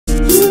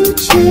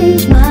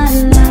changed my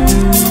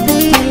life the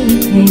day you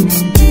came in.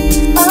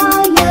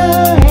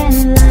 Fire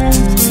and light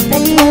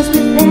that dwells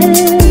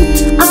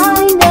within. I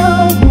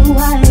know who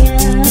I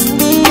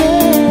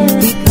am,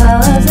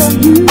 because of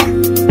you,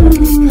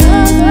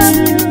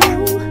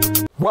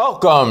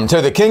 Welcome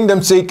to the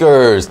Kingdom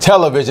Seekers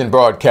television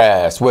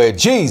broadcast, where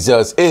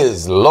Jesus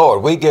is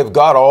Lord. We give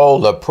God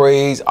all the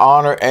praise,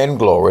 honor, and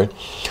glory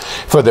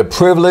for the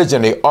privilege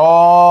and the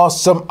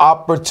awesome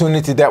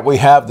opportunity that we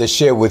have to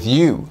share with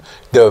you,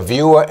 the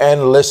viewer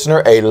and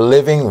listener, a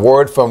living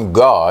word from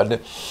God.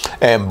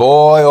 And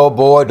boy, oh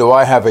boy, do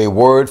I have a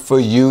word for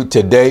you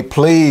today.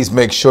 Please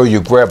make sure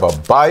you grab a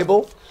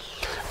Bible,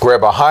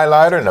 grab a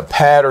highlighter and a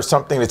pad or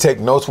something to take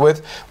notes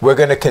with. We're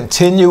going to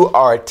continue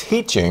our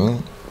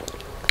teaching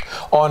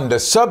on the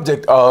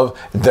subject of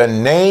the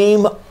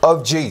name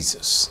of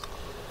Jesus.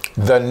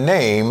 The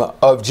name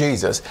of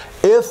Jesus.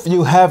 If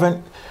you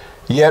haven't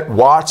yet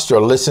watched or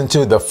listened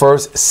to the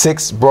first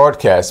 6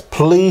 broadcasts,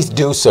 please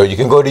do so. You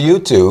can go to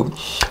YouTube,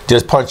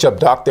 just punch up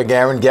Dr.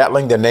 Geren,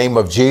 Gatling, the name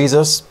of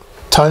Jesus.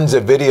 Tons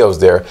of videos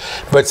there,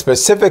 but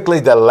specifically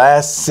the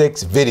last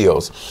 6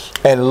 videos,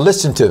 and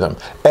listen to them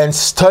and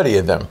study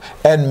them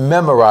and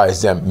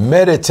memorize them,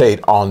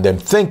 meditate on them,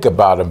 think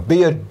about them,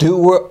 be a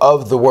doer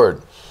of the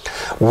word.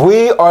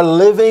 We are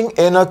living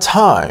in a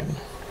time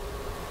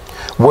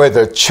where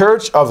the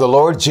church of the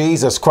Lord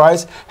Jesus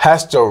Christ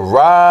has to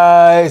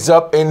rise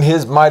up in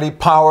his mighty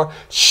power,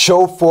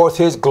 show forth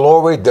his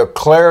glory,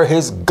 declare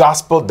his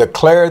gospel,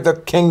 declare the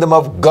kingdom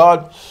of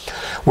God.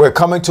 We're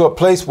coming to a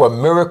place where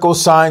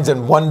miracles, signs,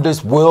 and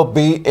wonders will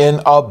be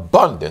in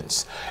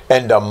abundance.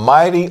 And the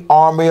mighty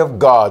army of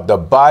God, the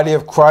body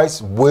of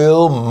Christ,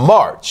 will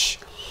march,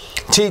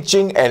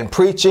 teaching and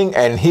preaching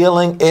and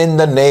healing in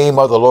the name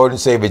of the Lord and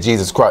Savior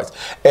Jesus Christ.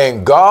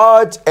 And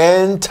God's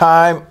end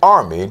time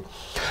army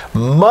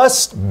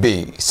must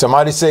be,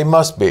 somebody say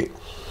must be,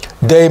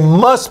 they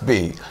must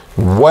be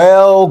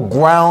well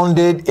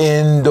grounded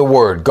in the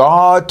word.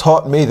 God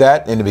taught me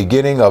that in the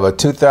beginning of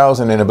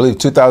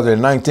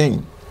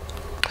 2019.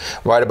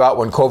 Right about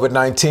when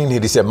COVID-19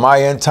 hit, he said,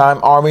 my end time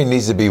army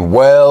needs to be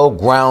well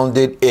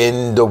grounded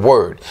in the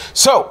word.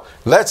 So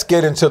let's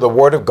get into the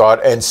word of God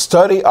and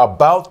study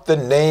about the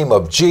name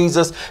of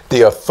Jesus,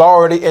 the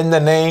authority in the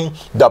name,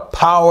 the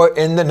power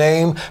in the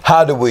name.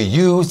 How do we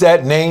use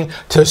that name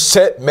to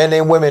set men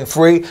and women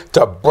free,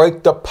 to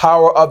break the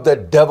power of the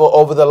devil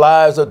over the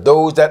lives of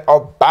those that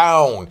are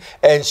bound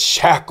and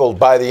shackled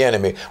by the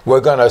enemy?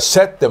 We're going to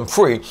set them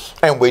free,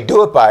 and we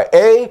do it by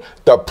A,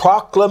 the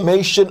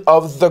proclamation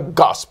of the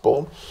gospel,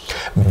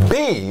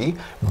 B,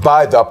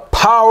 by the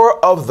power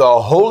of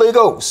the Holy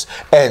Ghost,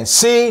 and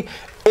C,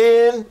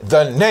 in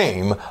the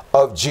name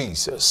of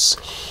Jesus.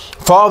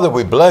 Father,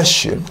 we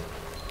bless you.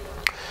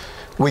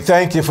 We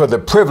thank you for the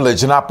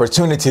privilege and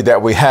opportunity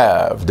that we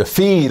have to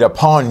feed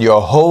upon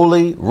your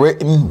holy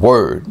written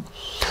word.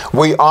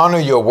 We honor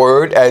your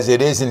word as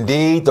it is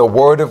indeed the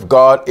word of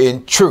God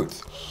in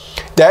truth.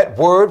 That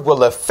word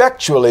will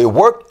effectually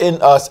work in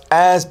us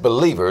as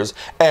believers,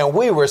 and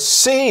we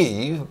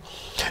receive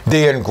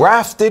the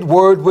engrafted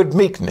word with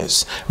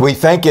meekness. We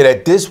thank you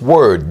that this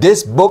word,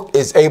 this book,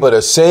 is able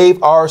to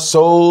save our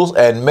souls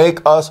and make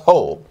us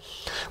whole.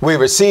 We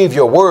receive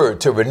your word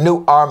to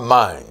renew our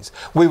minds.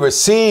 We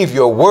receive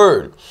your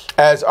word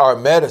as our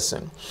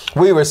medicine.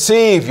 We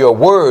receive your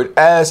word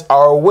as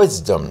our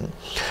wisdom.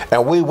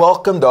 And we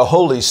welcome the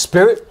Holy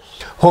Spirit,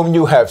 whom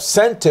you have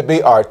sent to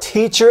be our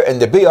teacher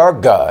and to be our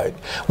guide.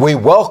 We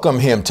welcome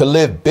him to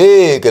live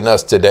big in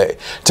us today,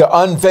 to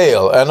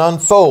unveil and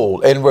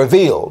unfold and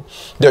reveal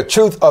the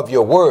truth of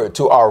your word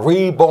to our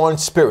reborn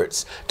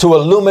spirits, to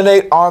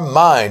illuminate our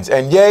minds,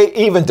 and yea,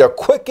 even to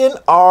quicken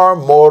our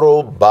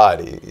mortal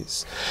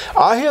bodies.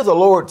 I hear the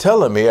Lord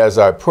telling me as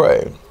I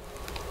pray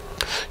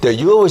that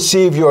you will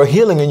receive your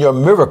healing and your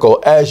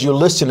miracle as you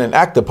listen and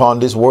act upon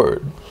this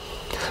word.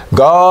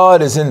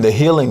 God is in the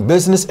healing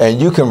business,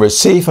 and you can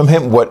receive from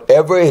him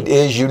whatever it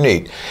is you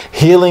need.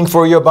 Healing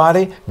for your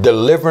body,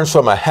 deliverance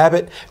from a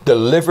habit,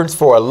 deliverance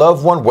for a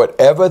loved one,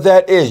 whatever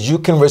that is, you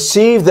can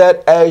receive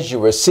that as you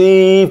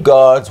receive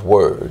God's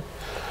word.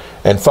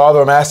 And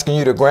Father, I'm asking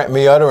you to grant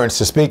me utterance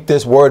to speak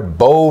this word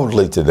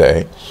boldly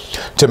today,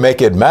 to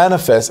make it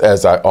manifest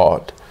as I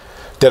ought,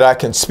 that I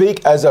can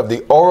speak as of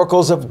the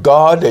oracles of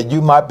God, that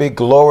you might be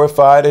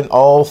glorified in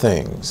all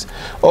things.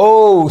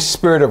 Oh,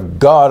 Spirit of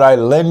God, I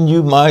lend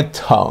you my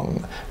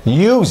tongue.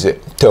 Use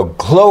it to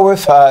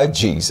glorify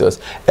Jesus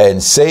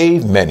and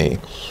save many.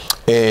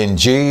 In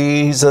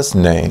Jesus'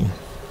 name,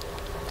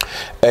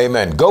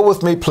 amen. Go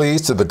with me,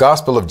 please, to the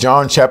Gospel of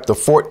John, chapter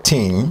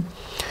 14.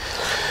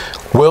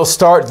 We'll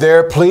start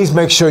there. Please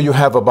make sure you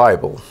have a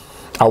Bible.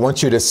 I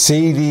want you to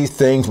see these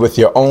things with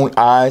your own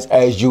eyes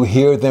as you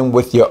hear them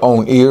with your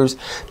own ears.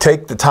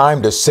 Take the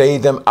time to say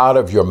them out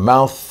of your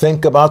mouth.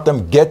 Think about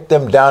them, get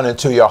them down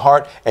into your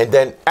heart, and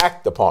then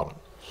act upon them.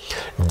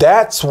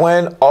 That's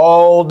when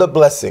all the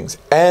blessings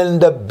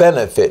and the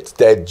benefits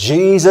that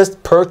Jesus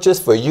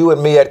purchased for you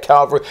and me at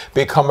Calvary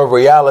become a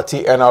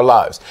reality in our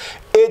lives.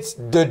 It's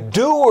the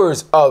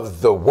doers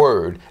of the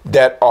word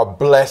that are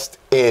blessed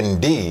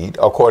indeed,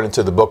 according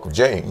to the book of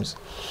James.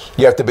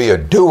 You have to be a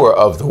doer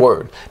of the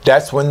word.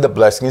 That's when the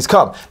blessings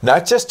come.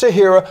 Not just to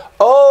hear,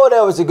 oh,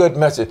 that was a good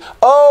message.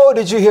 Oh,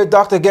 did you hear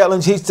Dr.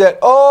 Gatling? He said,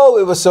 oh,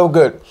 it was so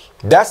good.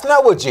 That's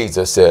not what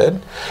Jesus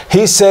said.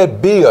 He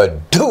said, be a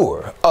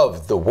doer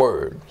of the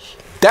word.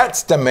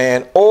 That's the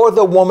man or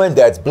the woman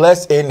that's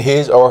blessed in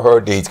his or her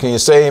deeds. Can you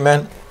say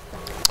amen?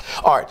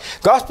 All right.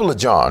 Gospel of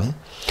John,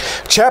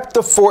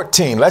 chapter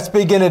 14. Let's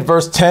begin at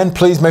verse 10.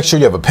 Please make sure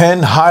you have a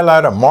pen,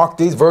 highlighter, mark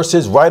these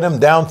verses, write them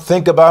down,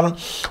 think about them.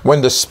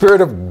 When the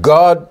Spirit of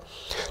God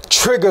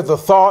triggers the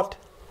thought,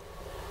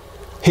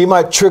 he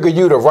might trigger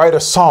you to write a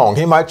song.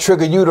 He might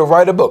trigger you to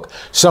write a book.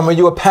 Some of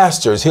you are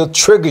pastors. He'll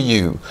trigger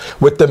you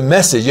with the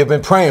message. You've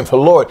been praying for,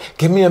 Lord,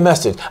 give me a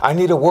message. I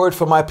need a word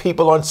for my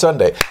people on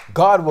Sunday.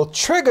 God will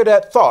trigger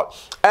that thought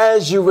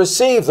as you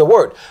receive the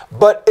word.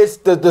 But it's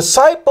the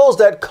disciples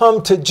that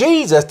come to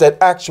Jesus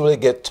that actually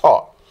get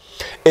taught.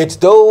 It's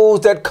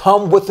those that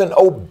come with an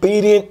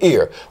obedient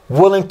ear,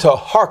 willing to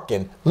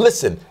hearken,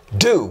 listen,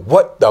 do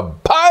what the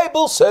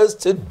Bible says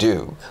to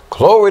do.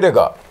 Glory to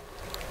God.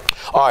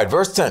 All right,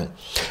 verse 10.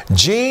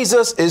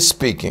 Jesus is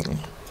speaking.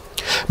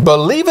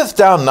 Believest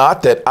thou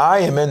not that I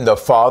am in the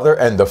Father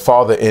and the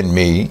Father in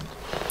me?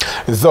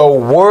 The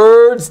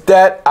words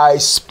that I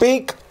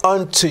speak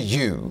unto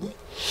you,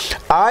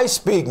 I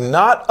speak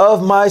not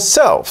of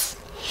myself,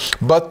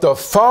 but the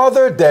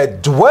Father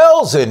that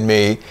dwells in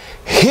me,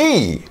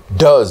 he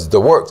does the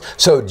works.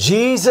 So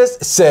Jesus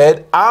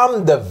said,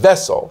 I'm the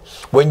vessel.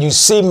 When you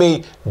see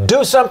me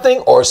do something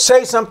or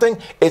say something,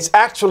 it's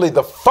actually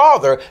the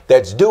Father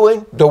that's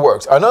doing the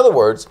works. In other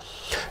words,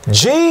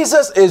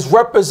 Jesus is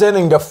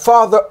representing the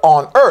Father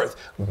on earth.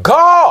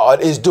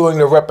 God is doing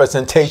the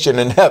representation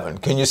in heaven.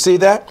 Can you see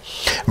that?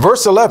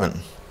 Verse 11.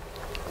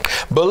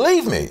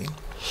 Believe me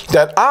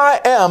that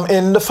I am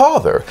in the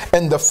Father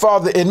and the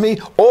Father in me,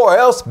 or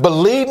else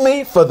believe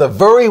me for the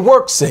very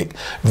work's sake.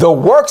 The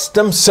works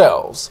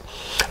themselves,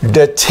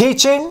 the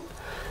teaching,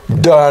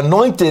 the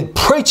anointed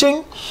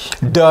preaching,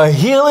 the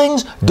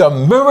healings, the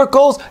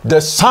miracles,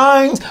 the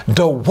signs,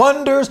 the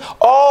wonders,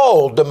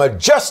 all the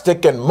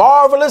majestic and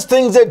marvelous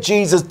things that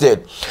Jesus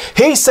did.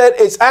 He said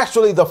it's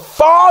actually the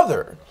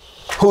Father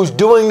who's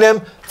doing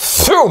them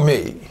through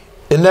me.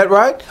 Isn't that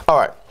right? All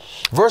right.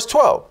 Verse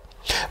 12.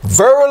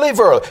 Verily,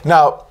 verily.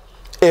 Now,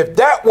 if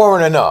that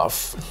weren't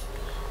enough,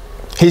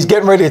 he's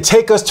getting ready to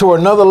take us to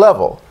another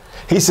level.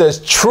 He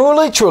says,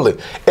 truly, truly.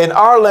 In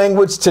our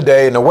language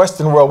today, in the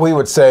Western world, we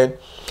would say,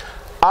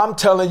 I'm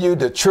telling you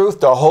the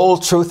truth, the whole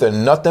truth,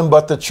 and nothing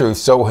but the truth.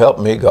 So help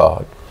me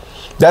God.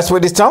 That's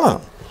what he's telling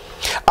them.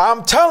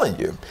 I'm telling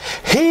you,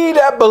 he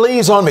that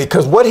believes on me,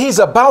 because what he's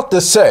about to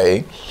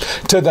say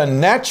to the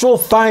natural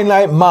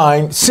finite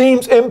mind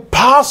seems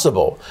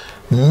impossible.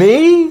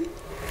 Me?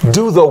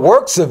 Do the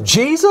works of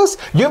Jesus?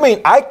 You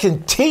mean I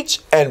can teach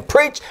and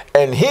preach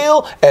and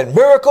heal and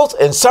miracles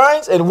and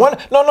signs and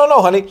wonders? No, no,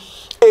 no, honey.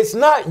 It's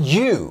not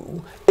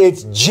you.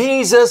 It's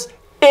Jesus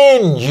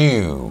in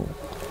you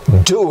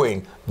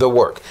doing the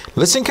work.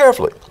 Listen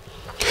carefully.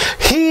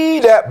 He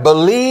that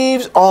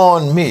believes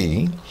on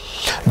me,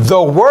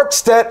 the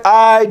works that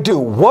I do.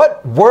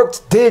 What works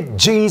did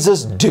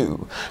Jesus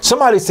do?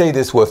 Somebody say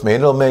this with me,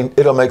 and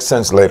it'll make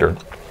sense later.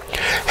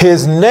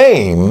 His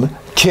name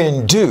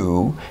can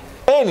do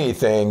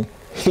anything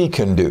he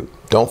can do.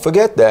 Don't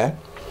forget that.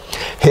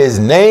 His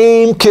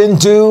name can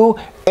do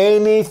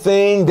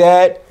anything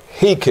that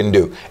he can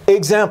do.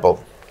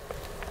 Example,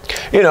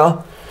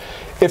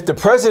 if the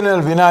President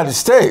of the United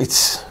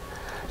States,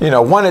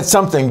 wanted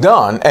something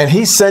done and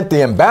he sent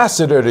the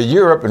ambassador to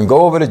Europe and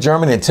go over to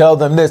Germany and tell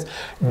them this,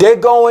 they're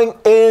going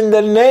in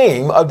the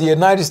name of the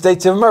United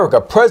States of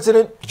America.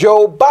 President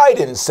Joe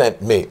Biden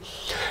sent me.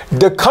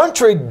 The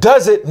country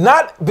does it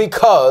not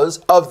because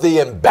of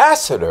the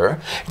ambassador.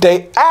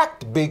 They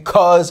act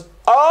because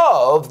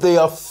of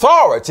the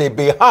authority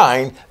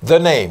behind the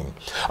name.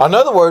 In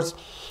other words,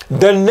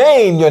 the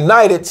name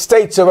United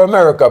States of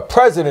America,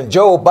 President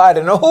Joe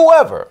Biden, or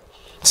whoever,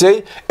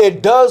 see,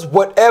 it does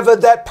whatever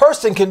that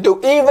person can do,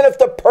 even if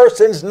the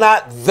person's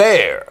not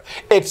there.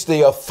 It's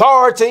the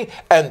authority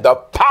and the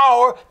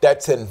power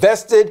that's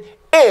invested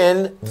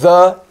in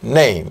the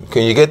name.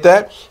 Can you get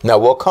that? Now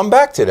we'll come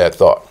back to that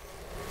thought.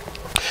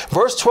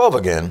 Verse 12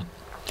 again.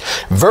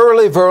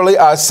 Verily, verily,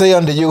 I say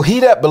unto you,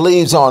 he that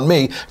believes on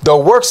me, the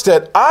works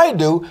that I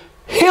do,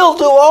 he'll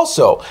do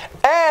also,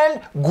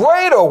 and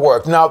greater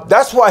work. Now,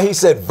 that's why he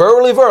said,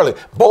 verily, verily.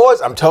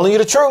 Boys, I'm telling you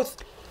the truth.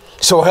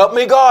 So help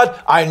me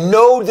God. I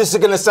know this is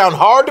going to sound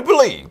hard to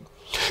believe,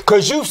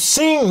 because you've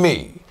seen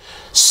me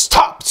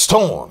stop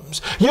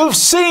storms. You've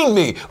seen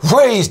me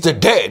raise the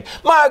dead.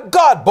 My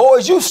God,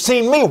 boys, you've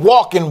seen me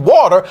walk in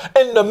water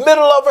in the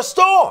middle of a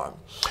storm.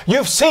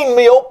 You've seen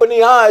me open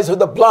the eyes of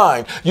the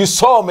blind. You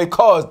saw me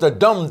cause the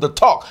dumb to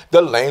talk,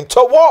 the lame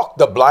to walk,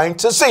 the blind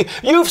to see.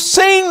 You've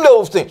seen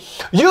those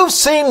things. You've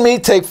seen me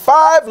take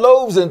 5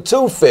 loaves and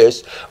 2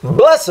 fish,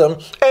 bless them,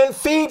 and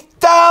feed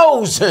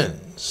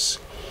thousands.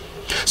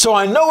 So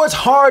I know it's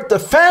hard to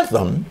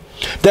fathom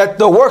that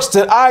the works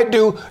that I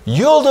do,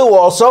 you'll do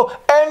also,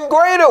 and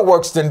greater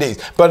works than these.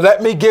 But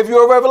let me give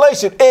you a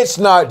revelation. It's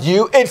not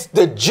you, it's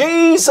the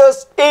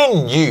Jesus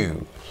in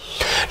you.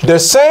 The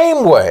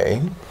same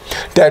way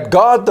that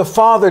God the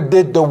Father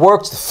did the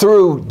works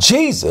through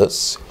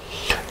Jesus,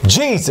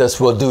 Jesus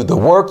will do the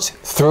works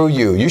through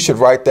you. You should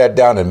write that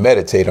down and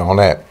meditate on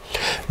that.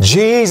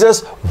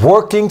 Jesus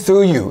working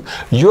through you.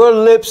 Your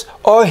lips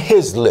are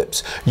his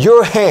lips.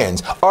 Your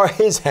hands are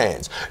his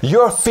hands.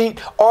 Your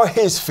feet are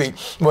his feet.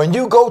 When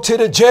you go to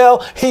the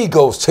jail, he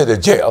goes to the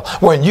jail.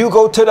 When you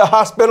go to the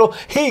hospital,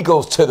 he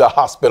goes to the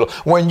hospital.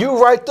 When you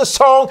write the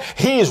song,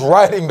 he's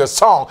writing the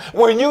song.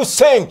 When you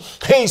sing,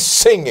 he's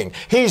singing.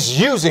 He's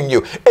using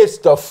you. It's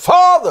the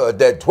Father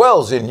that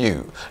dwells in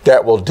you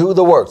that will do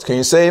the works. Can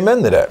you say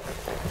amen to that?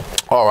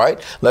 All right,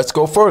 let's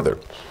go further.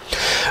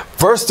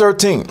 Verse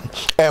 13,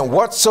 and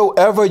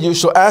whatsoever you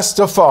shall ask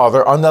the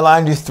Father,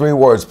 underline these three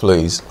words,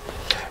 please.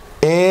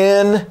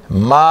 In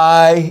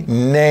my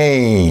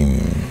name,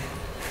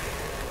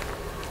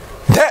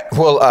 that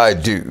will I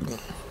do,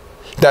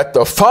 that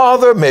the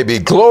Father may be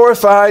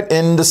glorified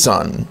in the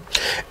Son.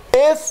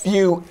 If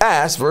you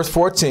ask, verse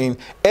 14,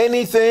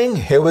 anything,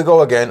 here we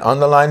go again,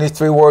 underline these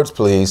three words,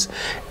 please.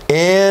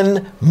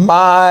 In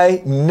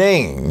my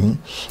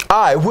name,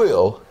 I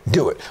will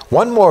do it.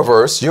 One more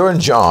verse, you're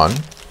in John.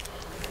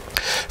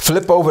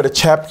 Flip over to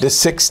chapter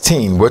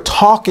 16. We're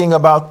talking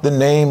about the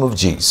name of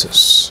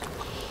Jesus.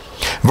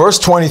 Verse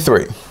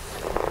 23.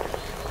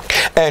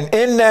 And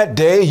in that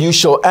day you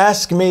shall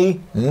ask me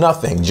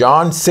nothing.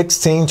 John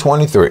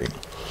 16:23.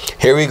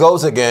 Here he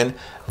goes again.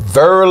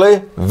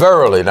 Verily,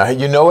 verily. Now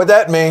you know what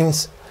that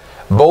means.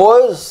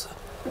 Boys,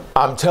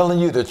 I'm telling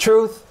you the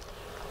truth,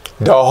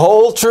 the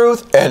whole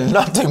truth, and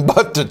nothing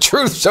but the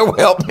truth, so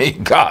help me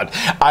God.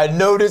 I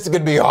know this is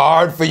going to be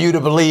hard for you to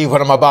believe what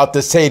I'm about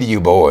to say to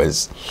you,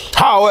 boys.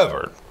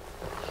 However,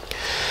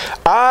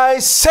 I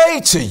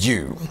say to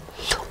you,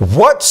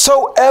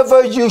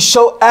 whatsoever you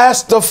shall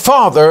ask the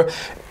Father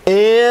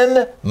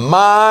in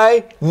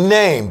my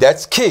name.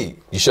 That's key.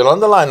 You should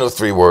underline those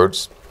three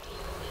words.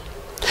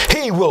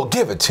 He will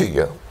give it to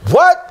you.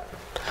 What?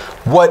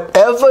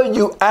 Whatever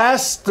you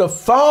ask the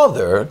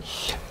Father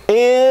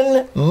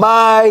in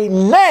my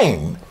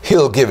name,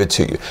 he'll give it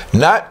to you.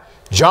 Not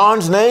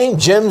John's name,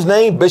 Jim's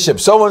name, Bishop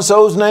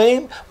so-and-so's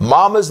name,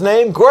 mama's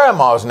name,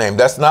 grandma's name.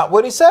 That's not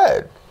what he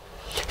said.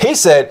 He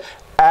said,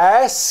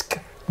 ask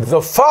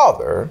the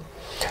Father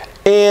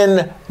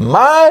in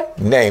my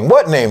name.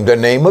 What name? The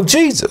name of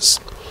Jesus.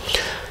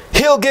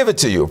 He'll give it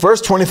to you. Verse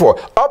 24,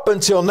 up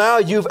until now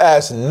you've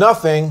asked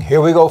nothing.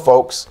 Here we go,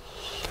 folks.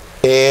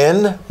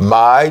 In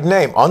my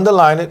name.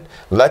 Underline it.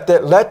 Let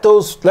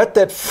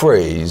that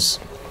phrase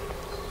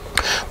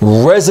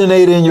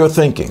resonate in your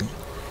thinking.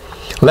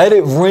 Let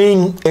it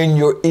ring in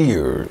your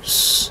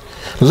ears.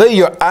 Lay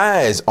your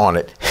eyes on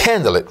it.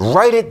 Handle it.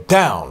 Write it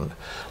down.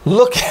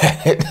 Look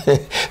at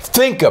it.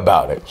 Think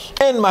about it.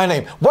 In my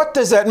name. What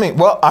does that mean?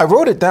 Well, I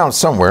wrote it down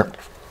somewhere.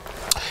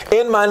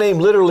 In my name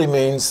literally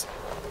means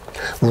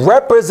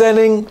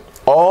representing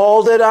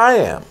all that I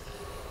am.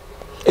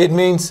 It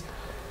means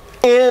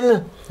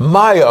in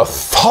my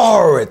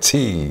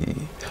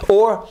authority,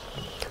 or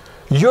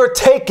you're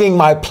taking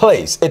my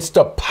place. It's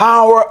the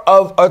power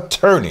of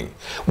attorney.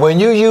 When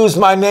you use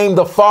my name,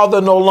 the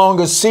Father no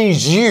longer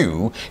sees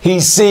you, he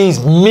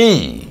sees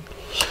me.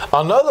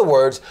 In other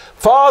words,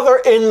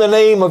 Father, in the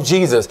name of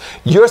Jesus,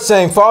 you're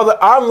saying, Father,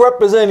 I'm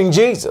representing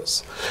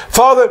Jesus.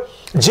 Father,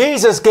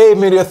 Jesus gave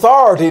me the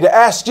authority to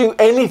ask you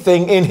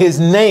anything in his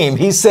name.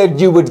 He said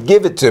you would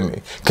give it to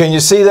me. Can you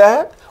see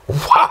that?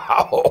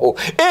 Wow.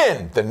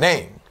 In the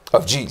name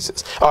of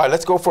Jesus. All right,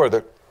 let's go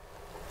further.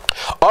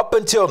 Up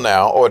until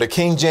now, or the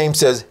King James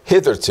says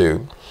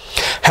hitherto,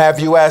 have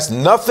you asked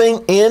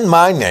nothing in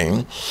my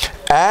name?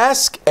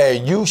 Ask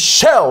and you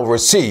shall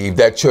receive,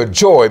 that your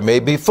joy may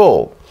be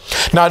full.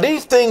 Now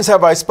these things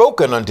have I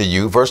spoken unto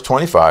you, verse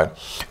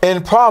 25,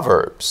 in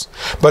Proverbs.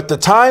 But the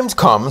times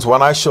comes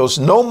when I shall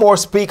no more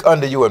speak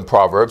unto you in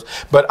Proverbs,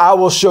 but I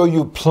will show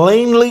you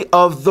plainly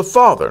of the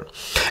Father.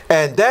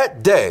 And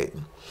that day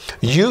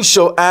you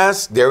shall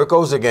ask, there it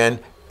goes again,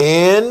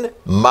 in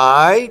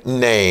my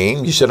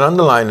name. You should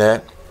underline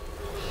that.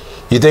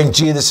 You think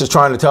Jesus is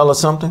trying to tell us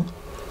something?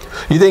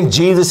 You think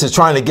Jesus is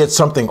trying to get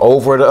something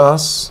over to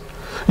us?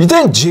 You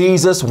think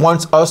Jesus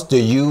wants us to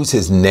use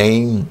his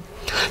name?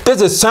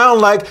 Does it sound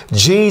like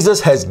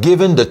Jesus has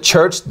given the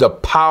church the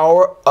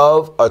power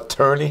of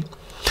attorney?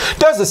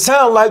 Does it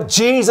sound like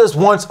Jesus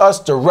wants us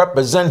to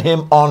represent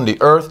him on the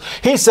earth?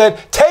 He said,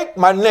 take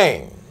my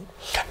name.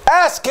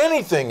 Ask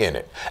anything in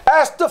it.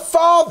 Ask the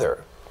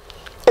Father.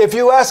 If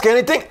you ask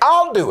anything,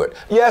 I'll do it.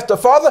 You ask the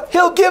Father,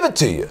 he'll give it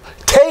to you.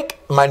 Take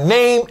my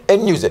name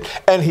and use it.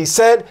 And he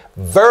said,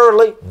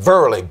 verily,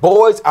 verily,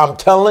 boys, I'm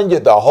telling you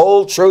the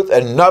whole truth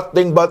and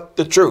nothing but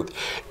the truth.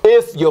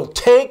 If you'll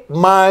take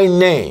my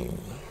name,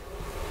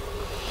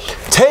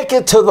 take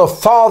it to the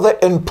Father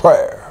in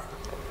prayer.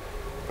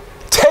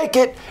 Take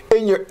it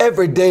in your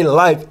everyday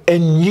life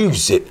and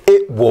use it.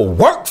 It will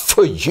work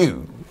for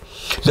you.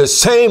 The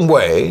same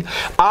way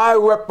I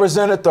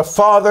represented the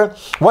Father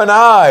when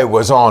I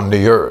was on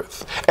the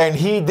earth, and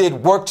he did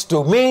works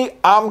through me,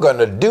 I'm going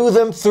to do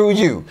them through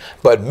you.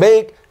 But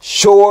make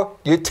sure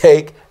you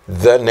take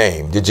the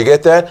name. Did you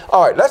get that?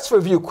 All right, let's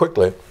review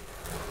quickly.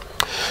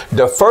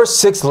 The first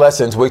 6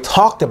 lessons, we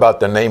talked about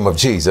the name of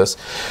Jesus.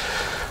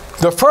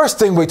 The first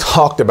thing we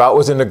talked about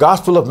was in the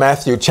Gospel of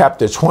Matthew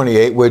chapter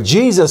 28, where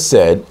Jesus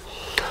said,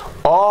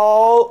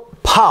 all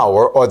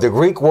power, or the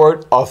Greek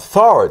word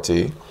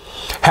authority,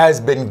 has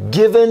been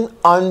given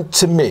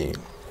unto me.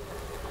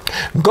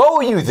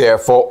 Go you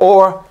therefore,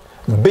 or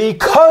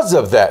because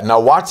of that. Now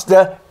watch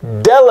the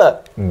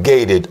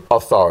delegated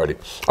authority.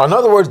 In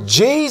other words,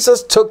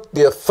 Jesus took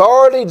the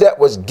authority that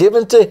was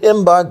given to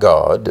him by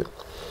God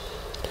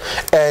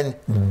and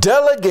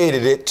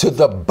delegated it to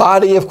the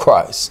body of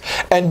Christ,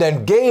 and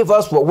then gave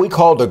us what we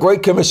call the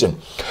Great Commission.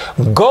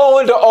 Go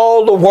into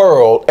all the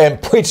world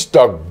and preach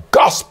the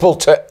gospel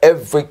to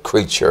every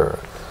creature,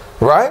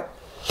 right?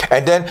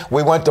 And then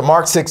we went to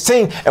Mark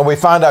 16 and we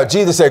found out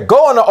Jesus said,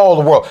 go into all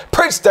the world,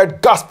 preach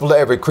that gospel to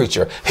every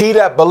creature. He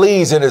that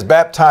believes and is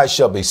baptized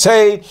shall be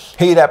saved.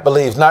 He that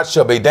believes not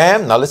shall be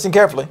damned. Now listen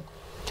carefully.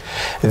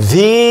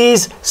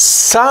 These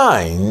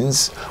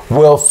signs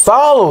will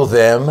follow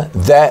them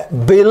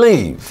that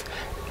believe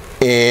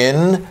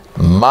in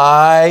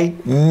my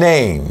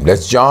name.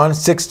 That's John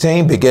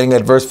 16, beginning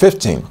at verse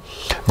 15.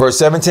 Verse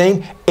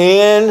 17,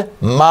 in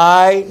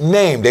my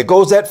name. There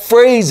goes that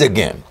phrase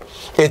again.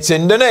 It's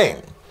in the name.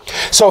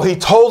 So he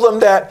told them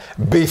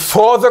that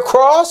before the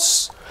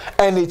cross,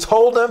 and he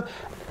told them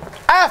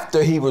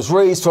after he was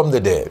raised from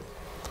the dead.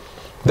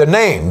 The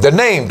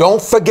name.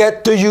 Don't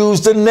forget to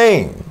use the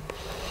name.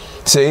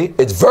 See,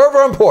 it's very,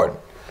 very important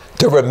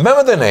to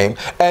remember the name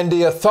and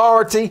the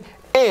authority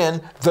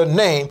in the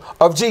name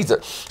of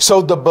Jesus.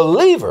 So the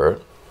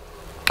believer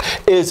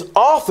is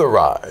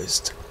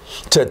authorized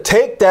to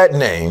take that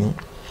name,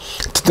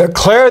 to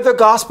declare the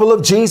gospel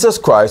of Jesus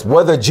Christ,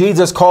 whether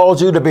Jesus called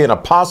you to be an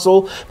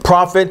apostle,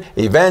 prophet,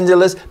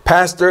 evangelist,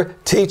 pastor,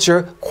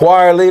 teacher,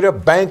 choir leader,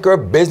 banker,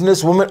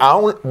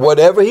 businesswoman,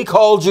 whatever he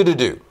called you to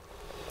do.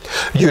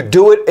 You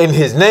do it in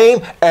his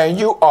name, and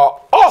you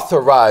are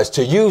authorized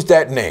to use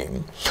that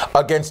name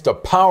against the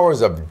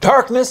powers of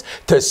darkness,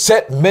 to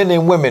set men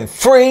and women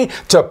free,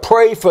 to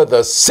pray for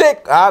the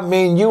sick. I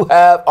mean, you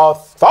have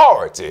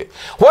authority.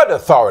 What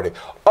authority?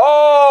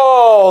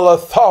 All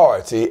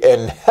authority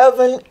in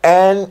heaven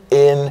and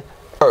in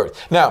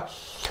earth. Now,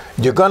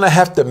 you're going to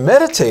have to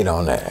meditate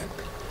on that.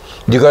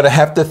 You're going to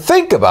have to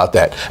think about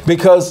that,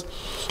 because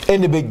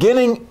in the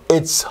beginning,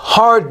 it's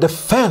hard to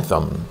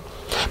fathom.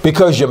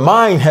 Because your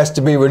mind has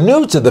to be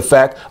renewed to the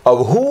fact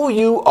of who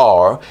you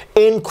are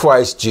in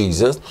Christ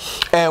Jesus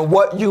and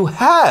what you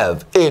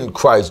have in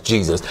Christ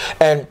Jesus.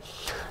 And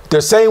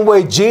the same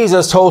way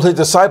Jesus told his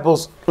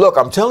disciples, look,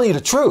 I'm telling you the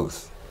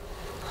truth.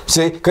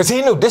 See, because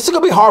he knew this is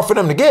going to be hard for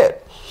them to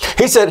get.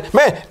 He said,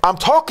 man, I'm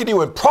talking to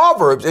you in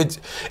Proverbs.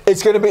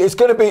 It's going to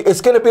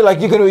be like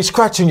you're going to be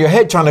scratching your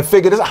head trying to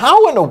figure this out.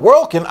 How in the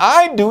world can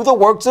I do the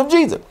works of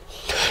Jesus?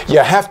 You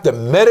have to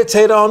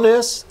meditate on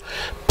this,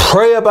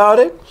 pray about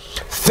it.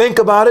 Think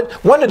about it.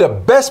 One of the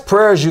best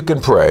prayers you can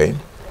pray,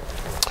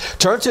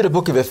 turn to the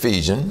book of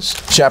Ephesians,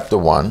 chapter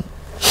 1.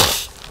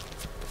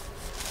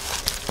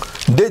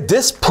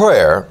 This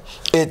prayer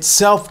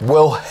itself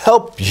will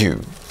help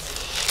you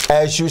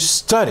as you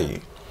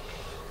study,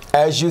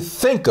 as you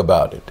think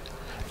about it,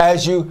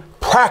 as you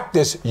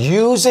practice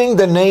using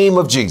the name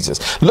of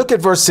Jesus. Look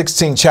at verse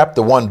 16,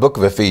 chapter 1, book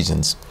of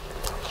Ephesians.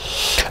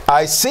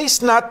 I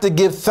cease not to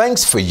give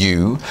thanks for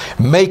you,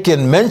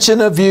 making mention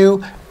of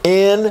you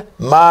in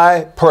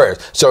my prayers.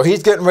 So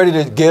he's getting ready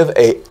to give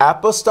a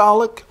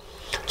apostolic,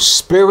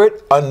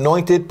 spirit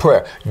anointed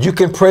prayer. You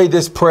can pray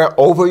this prayer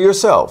over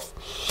yourself.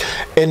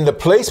 In the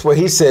place where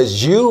he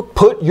says, you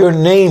put your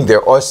name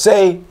there, or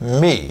say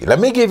me. Let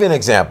me give you an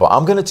example.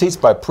 I'm going to teach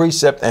by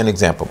precept and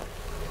example.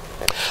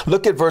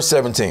 Look at verse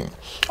 17.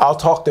 I'll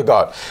talk to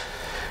God.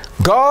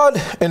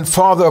 God and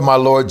Father of my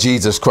Lord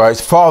Jesus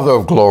Christ, Father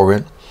of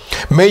glory,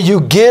 may you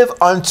give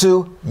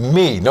unto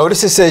me.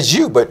 Notice it says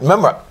you, but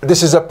remember,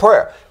 this is a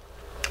prayer.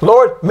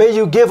 Lord, may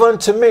you give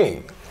unto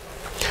me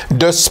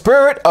the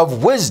spirit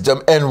of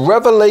wisdom and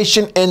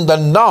revelation in the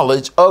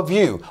knowledge of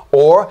you,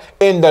 or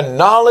in the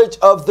knowledge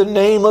of the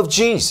name of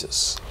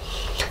Jesus.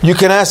 You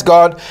can ask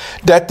God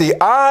that the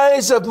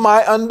eyes of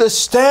my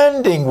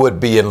understanding would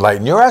be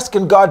enlightened. You're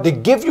asking God to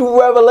give you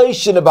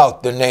revelation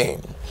about the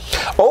name.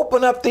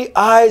 Open up the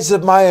eyes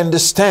of my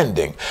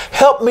understanding.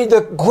 Help me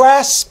to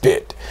grasp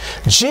it.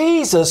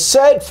 Jesus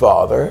said,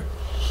 Father,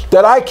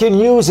 that I can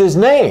use his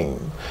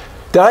name,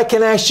 that I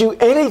can ask you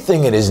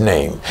anything in his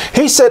name.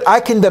 He said I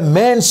can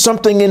demand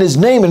something in his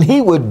name and he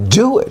would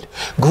do it.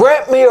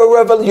 Grant me a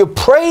revelation. You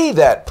pray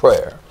that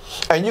prayer.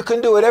 And you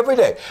can do it every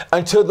day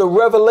until the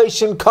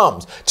revelation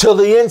comes, till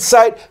the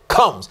insight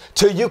comes,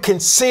 till you can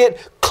see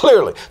it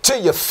clearly,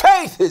 till your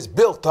faith is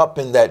built up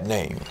in that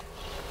name.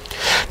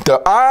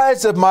 The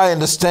eyes of my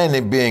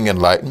understanding being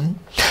enlightened,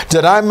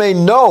 that I may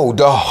know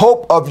the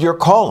hope of your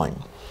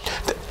calling,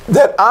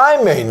 that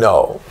I may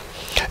know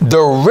the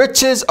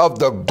riches of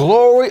the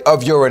glory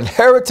of your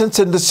inheritance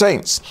in the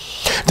saints,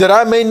 that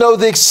I may know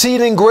the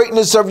exceeding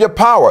greatness of your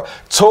power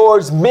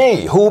towards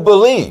me who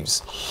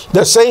believes,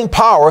 the same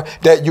power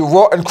that you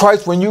wrought in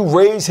Christ when you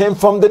raised him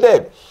from the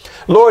dead.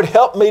 Lord,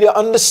 help me to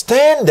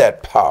understand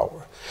that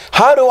power.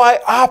 How do I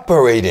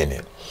operate in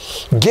it?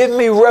 Give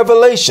me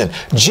revelation.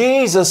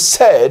 Jesus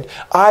said,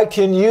 I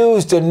can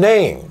use the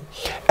name.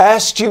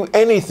 Ask you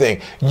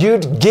anything,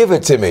 you'd give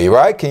it to me,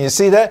 right? Can you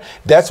see that?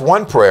 That's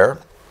one prayer.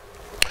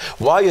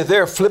 While you're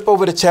there, flip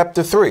over to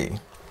chapter 3.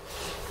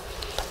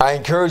 I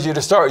encourage you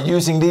to start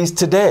using these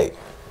today.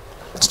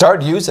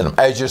 Start using them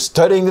as you're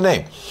studying the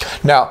name.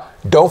 Now,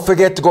 don't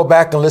forget to go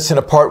back and listen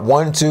to part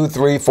 1, 2,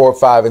 3, 4,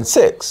 5, and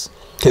 6.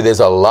 Okay, there's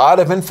a lot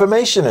of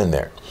information in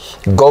there.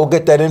 Go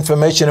get that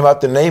information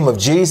about the name of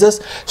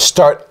Jesus.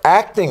 Start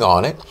acting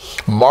on it.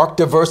 Mark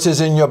the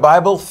verses in your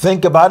Bible.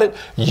 Think about it.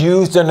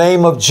 Use the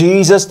name of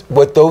Jesus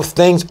with those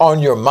things on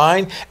your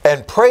mind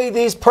and pray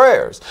these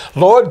prayers.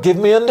 Lord, give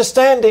me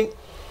understanding.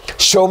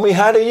 Show me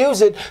how to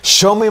use it.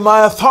 Show me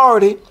my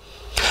authority.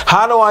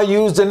 How do I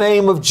use the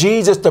name of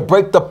Jesus to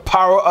break the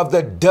power of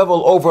the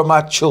devil over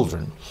my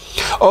children?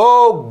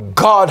 Oh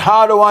God,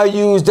 how do I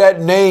use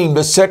that name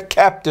to set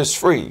captives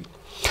free?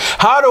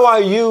 How do I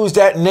use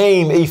that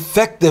name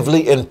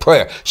effectively in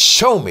prayer?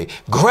 Show me.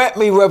 Grant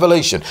me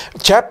revelation.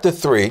 Chapter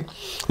 3,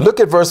 look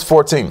at verse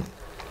 14.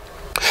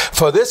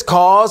 For this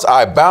cause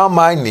I bow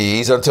my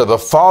knees unto the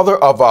Father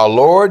of our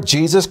Lord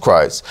Jesus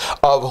Christ,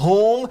 of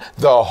whom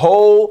the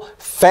whole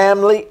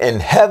family in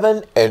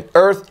heaven and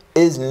earth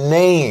is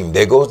named.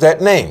 There goes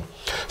that name.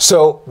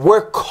 So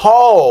we're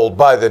called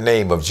by the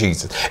name of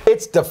Jesus.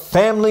 It's the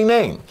family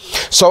name.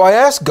 So I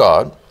ask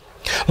God,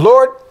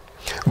 Lord,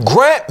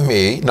 grant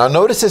me, now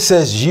notice it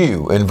says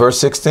you in verse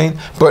 16,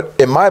 but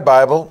in my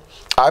Bible,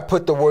 I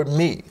put the word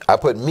me. I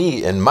put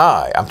me in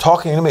my. I'm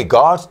talking to me.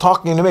 God's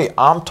talking to me.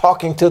 I'm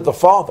talking to the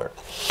Father.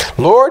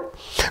 Lord,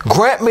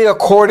 grant me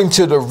according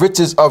to the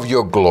riches of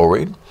your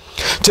glory,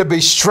 to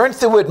be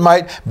strengthened with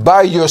might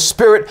by your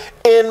Spirit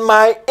in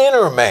my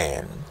inner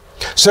man,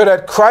 so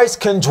that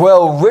Christ can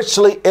dwell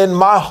richly in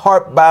my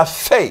heart by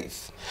faith,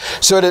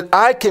 so that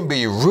I can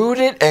be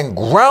rooted and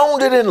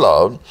grounded in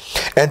love,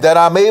 and that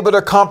I'm able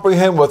to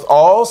comprehend with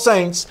all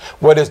saints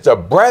what is the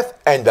breadth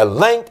and the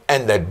length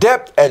and the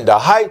depth and the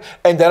height,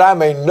 and that I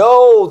may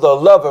know the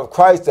love of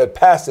Christ that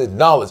passes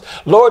knowledge.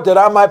 Lord, that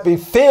I might be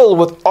filled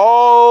with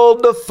all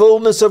the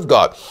fullness of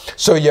God.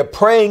 So you're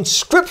praying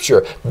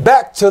scripture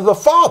back to the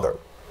Father.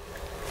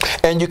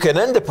 And you can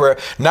end the prayer,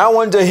 now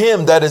unto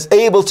him that is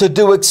able to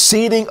do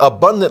exceeding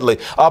abundantly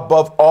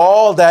above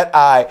all that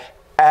I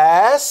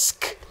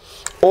ask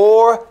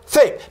or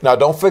think. Now,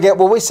 don't forget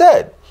what we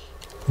said.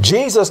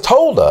 Jesus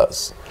told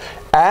us,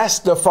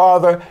 ask the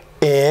Father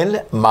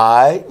in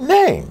my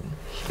name.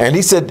 And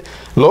he said,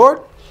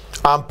 Lord,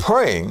 I'm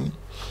praying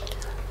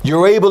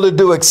you're able to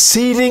do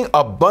exceeding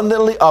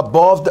abundantly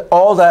above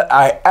all that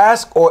I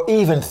ask or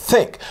even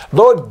think.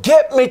 Lord,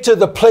 get me to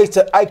the place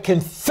that I can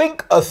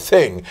think a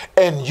thing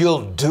and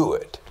you'll do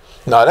it.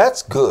 Now,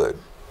 that's good.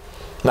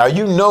 Now,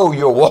 you know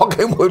you're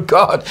walking with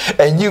God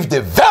and you've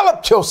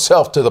developed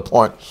yourself to the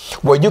point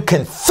where you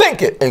can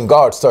think it and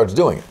God starts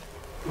doing it.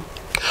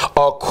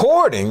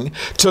 According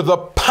to the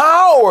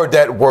power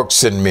that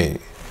works in me.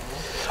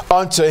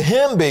 Unto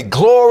him be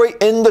glory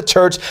in the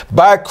church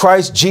by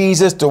Christ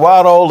Jesus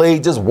throughout all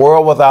ages,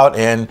 world without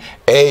end.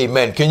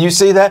 Amen. Can you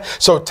see that?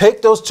 So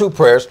take those two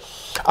prayers.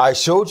 I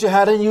showed you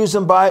how to use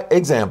them by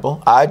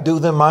example. I do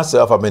them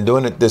myself. I've been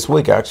doing it this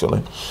week,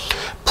 actually.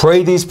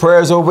 Pray these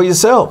prayers over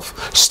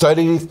yourself.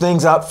 Study these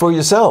things out for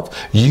yourself.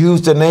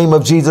 Use the name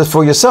of Jesus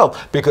for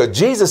yourself, because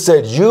Jesus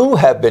said you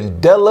have been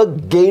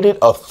delegated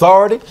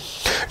authority.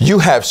 You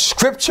have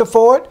scripture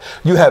for it.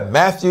 You have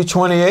Matthew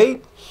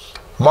 28.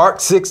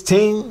 Mark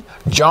 16,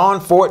 John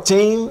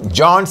 14,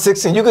 John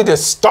 16. You can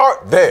just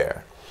start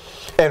there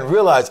and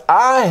realize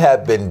I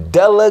have been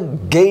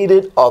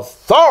delegated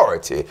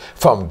authority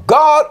from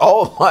God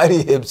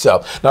Almighty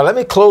himself. Now, let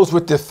me close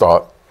with this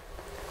thought.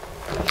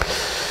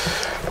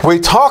 We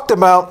talked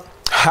about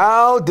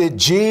how did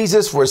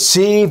Jesus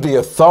receive the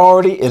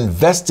authority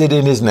invested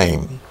in his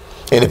name.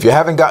 And if you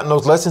haven't gotten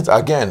those lessons,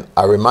 again,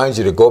 I remind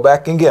you to go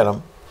back and get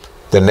them.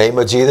 The name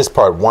of Jesus,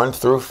 part 1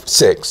 through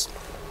 6.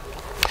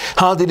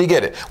 How did he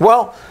get it?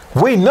 Well,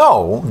 we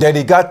know that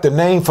he got the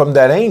name from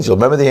that angel.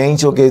 Remember, the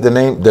angel gave the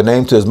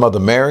name to his mother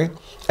Mary,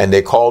 and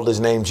they called his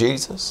name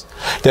Jesus.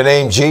 The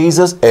name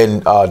Jesus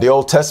in the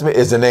Old Testament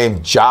is the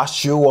name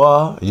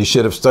Joshua. You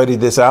should have studied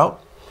this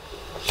out.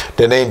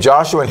 The name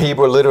Joshua in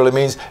Hebrew literally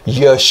means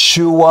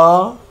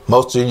Yeshua.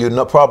 Most of you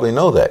probably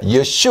know that.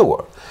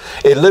 Yeshua.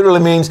 It literally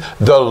means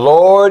the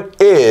Lord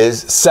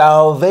is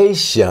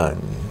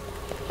salvation.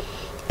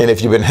 And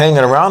if you've been hanging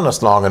around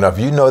us long enough,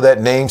 you know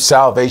that name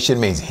salvation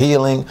means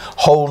healing,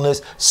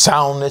 wholeness,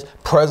 soundness,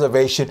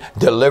 preservation,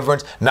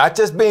 deliverance, not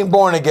just being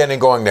born again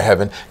and going to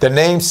heaven. The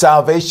name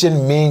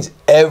salvation means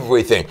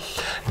everything.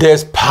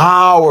 There's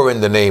power in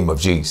the name of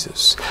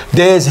Jesus.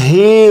 There's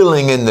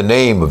healing in the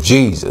name of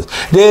Jesus.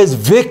 There's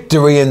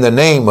victory in the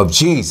name of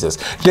Jesus.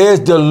 There's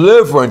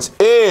deliverance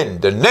in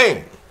the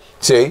name.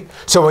 See?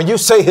 So when you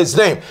say his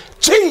name,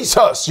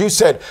 Jesus, you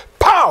said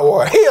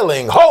power,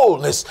 healing,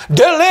 wholeness,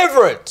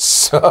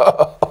 deliverance.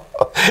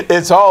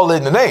 It's all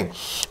in the name.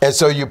 And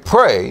so you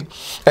pray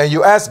and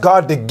you ask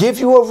God to give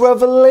you a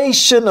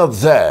revelation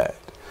of that.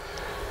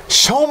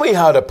 Show me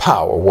how the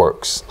power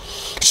works.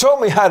 Show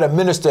me how to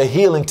minister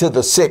healing to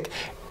the sick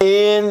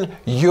in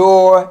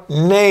your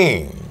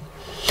name.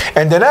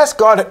 And then ask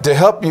God to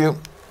help you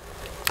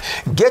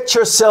get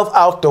yourself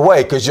out the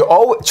way, because you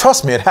always,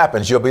 trust me, it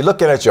happens. You'll be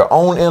looking at your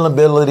own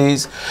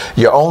inabilities,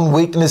 your own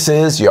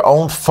weaknesses, your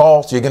own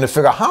faults. You're going to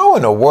figure, how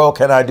in the world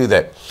can I do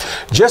that?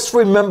 Just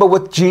remember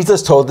what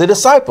Jesus told the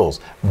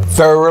disciples.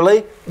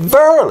 Verily,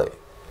 verily.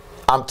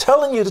 I'm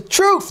telling you the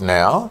truth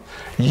now.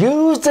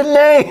 Use the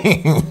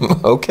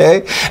name.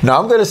 Okay? Now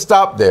I'm going to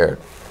stop there.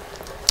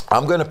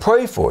 I'm going to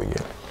pray for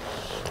you.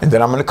 And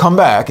then I'm going to come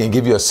back and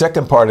give you a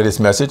second part of this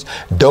message.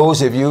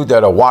 Those of you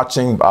that are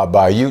watching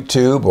by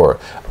YouTube or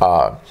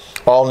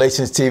All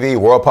Nations TV,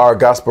 World Power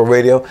Gospel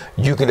Radio,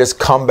 you can just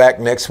come back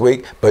next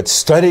week, but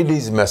study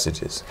these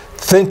messages.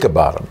 Think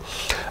about them.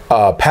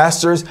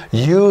 Pastors,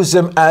 use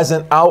them as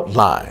an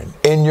outline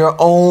in your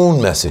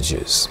own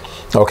messages.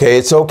 Okay,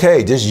 it's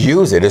okay. Just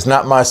use it. It's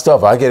not my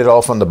stuff. I get it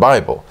all from the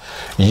Bible.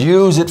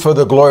 Use it for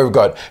the glory of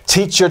God.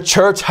 Teach your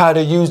church how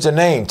to use the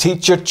name.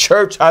 Teach your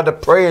church how to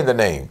pray in the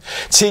name.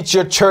 Teach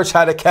your church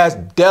how to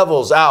cast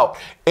devils out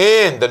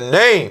in the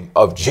name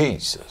of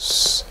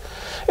Jesus.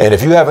 And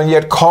if you haven't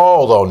yet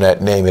called on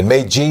that name and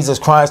made Jesus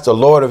Christ the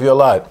Lord of your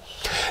life,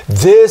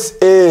 this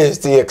is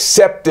the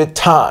accepted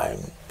time.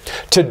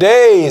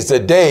 Today is the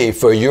day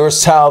for your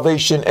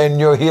salvation and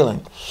your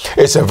healing.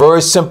 It's a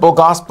very simple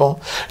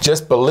gospel.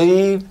 Just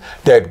believe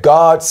that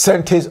God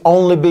sent his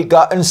only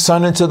begotten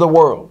Son into the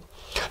world,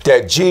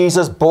 that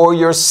Jesus bore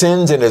your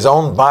sins in his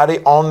own body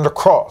on the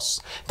cross,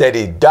 that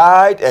he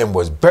died and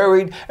was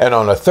buried, and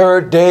on the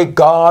third day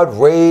God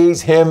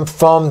raised him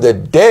from the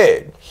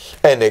dead.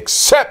 And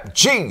accept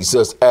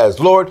Jesus as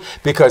Lord,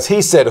 because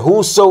he said,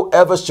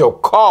 whosoever shall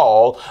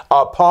call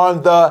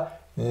upon the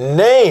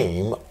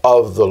name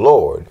of the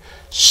Lord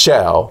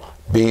shall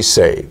be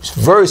saved.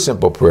 Very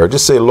simple prayer.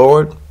 Just say,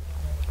 Lord,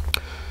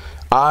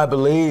 I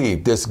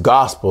believe this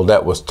gospel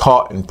that was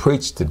taught and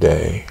preached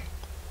today.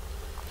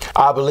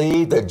 I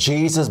believe that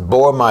Jesus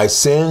bore my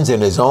sins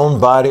in his own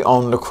body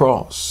on the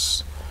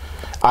cross.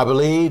 I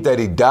believe that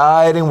he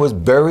died and was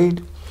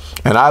buried.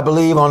 And I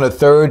believe on the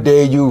third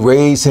day you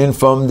raised him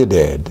from the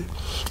dead.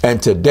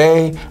 And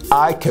today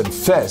I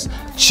confess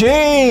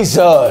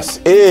Jesus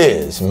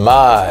is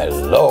my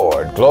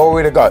Lord.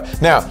 Glory to God.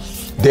 Now,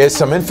 there's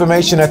some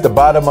information at the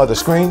bottom of the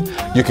screen.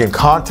 You can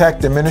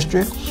contact the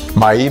ministry.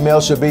 My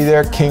email should be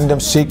there,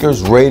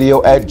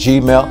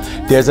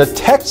 kingdomseekersradio@gmail.com. There's a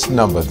text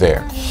number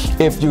there.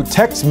 If you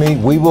text me,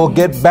 we will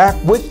get back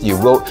with you.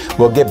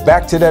 We'll get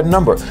back to that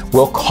number.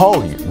 We'll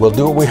call you. We'll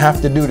do what we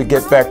have to do to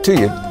get back to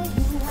you.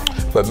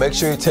 But make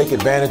sure you take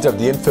advantage of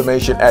the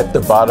information at the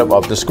bottom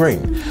of the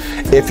screen.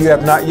 If you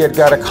have not yet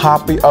got a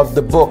copy of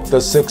the book,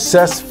 The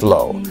Success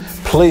Flow,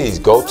 please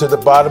go to the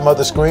bottom of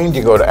the screen.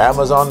 You go to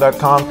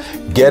Amazon.com,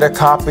 get a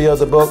copy of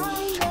the book,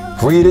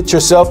 read it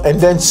yourself,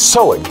 and then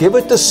sow it. Give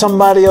it to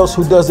somebody else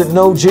who doesn't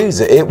know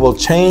Jesus. It will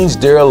change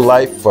their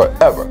life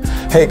forever.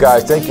 Hey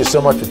guys, thank you so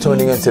much for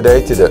tuning in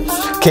today to the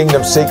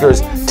Kingdom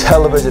Seekers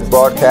television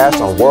broadcast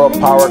on World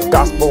Power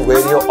Gospel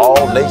Radio,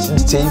 All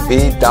Nations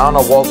TV,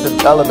 Donna Walton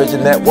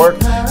Television Network.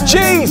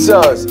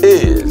 Jesus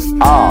is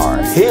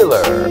our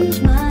healer.